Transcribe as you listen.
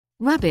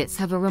Rabbits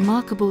have a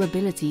remarkable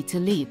ability to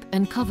leap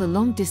and cover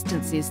long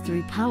distances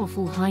through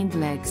powerful hind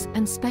legs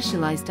and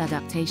specialized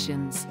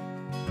adaptations.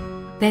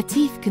 Their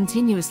teeth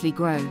continuously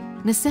grow,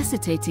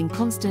 necessitating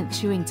constant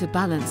chewing to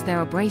balance their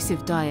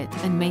abrasive diet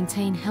and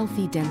maintain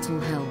healthy dental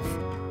health.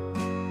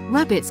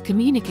 Rabbits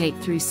communicate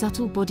through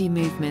subtle body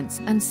movements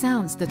and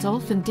sounds that are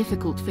often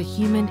difficult for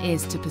human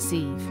ears to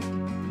perceive.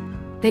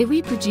 They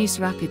reproduce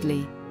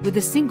rapidly, with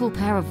a single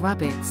pair of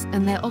rabbits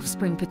and their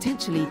offspring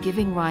potentially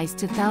giving rise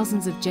to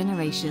thousands of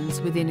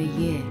generations within a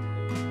year.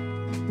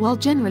 While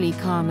generally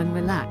calm and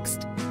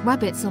relaxed,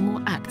 rabbits are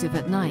more active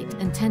at night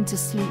and tend to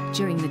sleep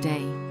during the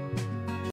day.